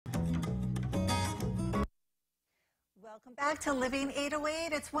Welcome back to Living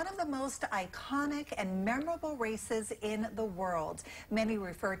 808. It's one of the most iconic and memorable races in the world. Many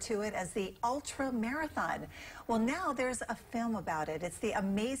refer to it as the Ultra Marathon. Well, now there's a film about it. It's the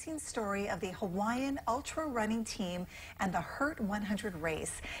amazing story of the Hawaiian ultra running team and the Hurt 100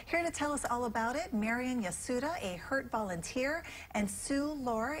 race. Here to tell us all about it, Marion Yasuda, a Hurt volunteer, and Sue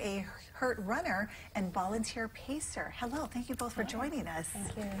Lohr, a Hurt runner and volunteer pacer. Hello, thank you both for joining us.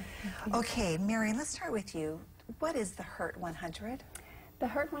 Thank you. Okay, Marion, let's start with you. What is the Hurt 100? The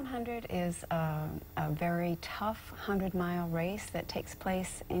Hurt 100 is a very tough 100-mile race that takes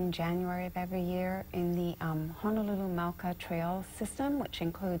place in January of every year in the Honolulu Mauka Trail system, which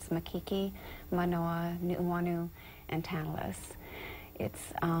includes Makiki, Manoa, Nuuanu, and Tantalus.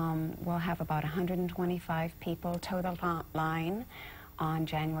 We'll have about 125 people total line on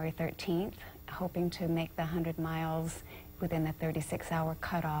January 13th, hoping to make the 100 miles within the 36-hour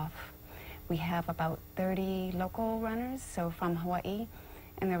cutoff. We have about 30 local runners, so from Hawaii,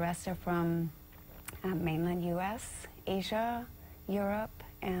 and the rest are from mainland U.S., Asia, Europe,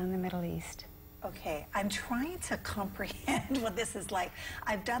 and the Middle East. Okay, I'm trying to comprehend what this is like.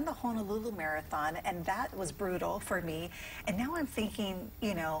 I've done the Honolulu Marathon, and that was brutal for me. And now I'm thinking,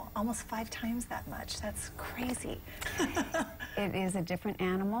 you know, almost 5 times that much. That's crazy. It is a different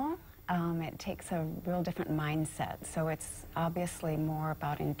animal. It takes a real different mindset. So it's obviously more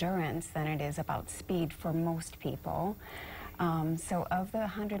about endurance than it is about speed for most people. So of the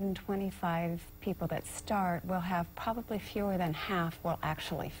 125 people that start, we'll have probably fewer than half will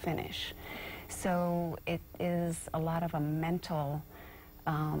actually finish. So it is a lot of a mental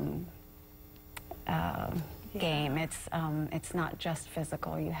game. It's not just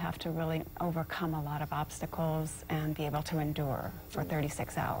physical. You have to really overcome a lot of obstacles and be able to endure for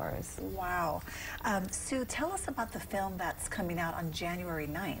 36 hours. Wow. Sue, tell us about the film that's coming out on January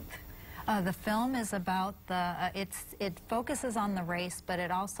 9th. The film is about it focuses on the race, but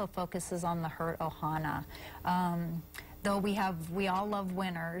it also focuses on the Hurt Ohana. Though we all love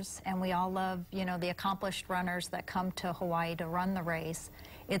winners, and we all love, you know, the accomplished runners that come to Hawaii to run the race.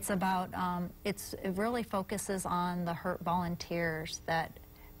 It's about, it really focuses on the Hurt volunteers, that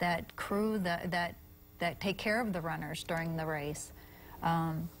crew that take care of the runners during the race.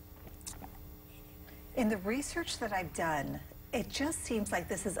 In the research that I've done, it just seems like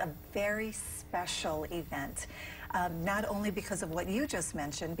this is a very special event, not only because of what you just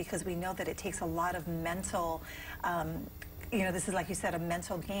mentioned, because we know that it takes a lot of mental, you know, this is, like you said, a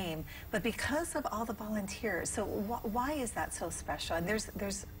mental game, but because of all the volunteers. So why is that so special? And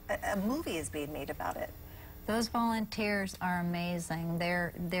there's a movie is being made about it. Those volunteers are amazing.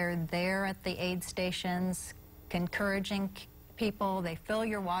 They're there at the aid stations, encouraging people. They fill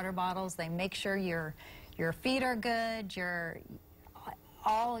your water bottles. They make sure your feet are good.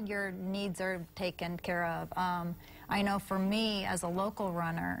 All your needs are taken care of. I know for me, as a local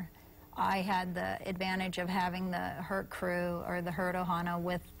runner, I had the advantage of having the Hurt crew, or the Hurt Ohana,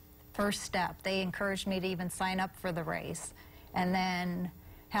 with First Step. They encouraged me to even sign up for the race. And then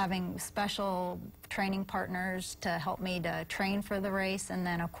having special training partners to help me to train for the race, and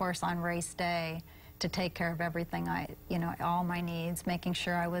then, of course, on race day, to take care of everything, all my needs, making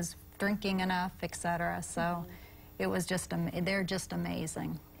sure I was drinking enough, etc. So it was just, they're just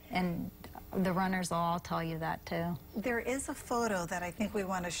amazing. And the runners will all tell you that too. There is a photo that I think we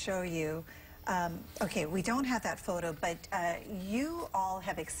want to show you. Okay, we don't have that photo, but you all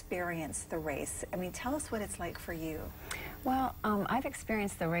have experienced the race. I mean, tell us what it's like for you. Well, I've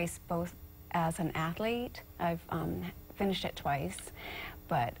experienced the race both as an athlete. I've finished it twice,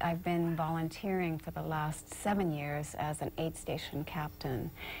 but I've been volunteering for the last 7 years as an aid station captain.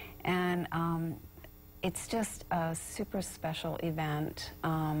 And it's just a super special event.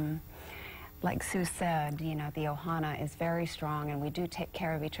 Like Sue said, you know, the Ohana is very strong, and we do take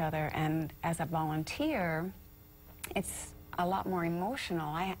care of each other. And as a volunteer, it's a lot more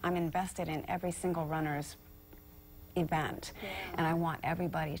emotional. I'm invested in every single runner's event, and I want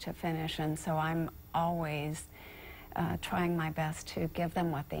everybody to finish. And so I'm always trying my best to give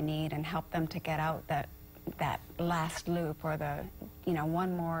them what they need and help them to get out that last loop, or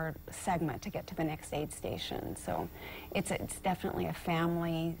one more segment to get to the next aid station. So it's definitely a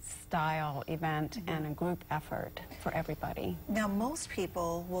family style event and a group effort for everybody. Now, most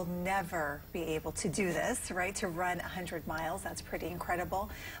people will never be able to do this, right? To run 100 miles, that's pretty incredible.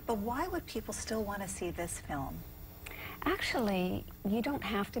 But why would people still want to see this film? Actually, you don't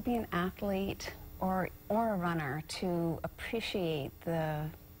have to be an athlete or a runner to appreciate the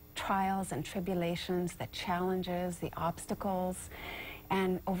trials and tribulations, the challenges, the obstacles,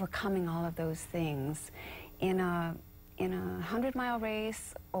 and overcoming all of those things. In a 100-mile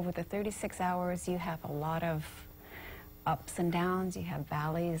race, over the 36 hours, you have a lot of ups and downs, you have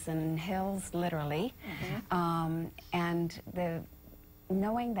valleys and hills, literally. And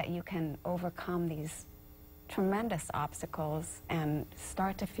knowing that you can overcome these tremendous obstacles and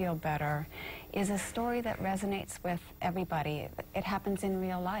start to feel better is a story that resonates with everybody. It happens in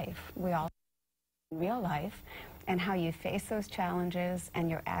real life. We all in real life, and how you face those challenges and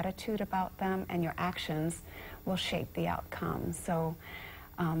your attitude about them and your actions will shape the outcome. So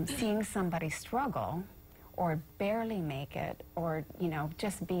seeing somebody struggle or barely make it, or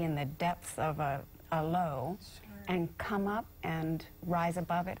just be in the depths of a low, and come up and rise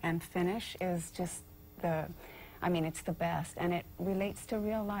above it and finish is just it's the best, and it relates to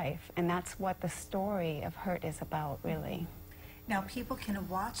real life, and that's what the story of Hurt is about, really. Now, people can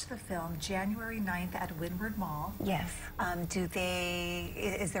watch the film January 9th at Windward Mall. Yes.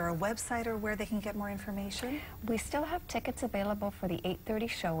 Is there a website or where they can get more information? We still have tickets available for the 8:30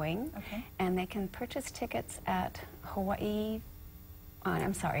 showing. Okay. And they can purchase tickets at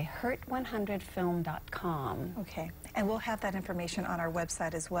hurt100film.com. Okay. And we'll have that information on our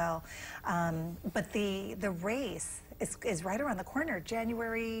website as well. But the race is right around the corner,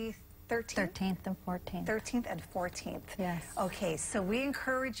 January 13th and 14th. 13th and 14th. Yes. Okay, so we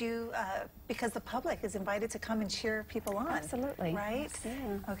encourage you, because the public is invited to come and cheer people on. Absolutely. Right? Yes,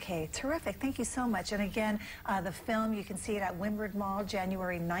 yeah. Okay, terrific. Thank you so much. And again, the film, you can see it at Windward Mall,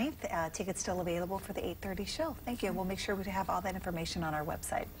 January 9th. Tickets still available for the 8:30 show. Thank you. We'll make sure we have all that information on our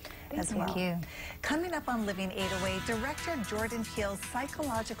website as well. Thank you. Coming up on Living 808, director Jordan Peele's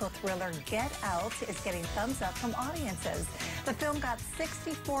psychological thriller Get Out is getting thumbs up from audiences. The film got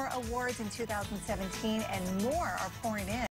 64 awards in 2017, and more are pouring in.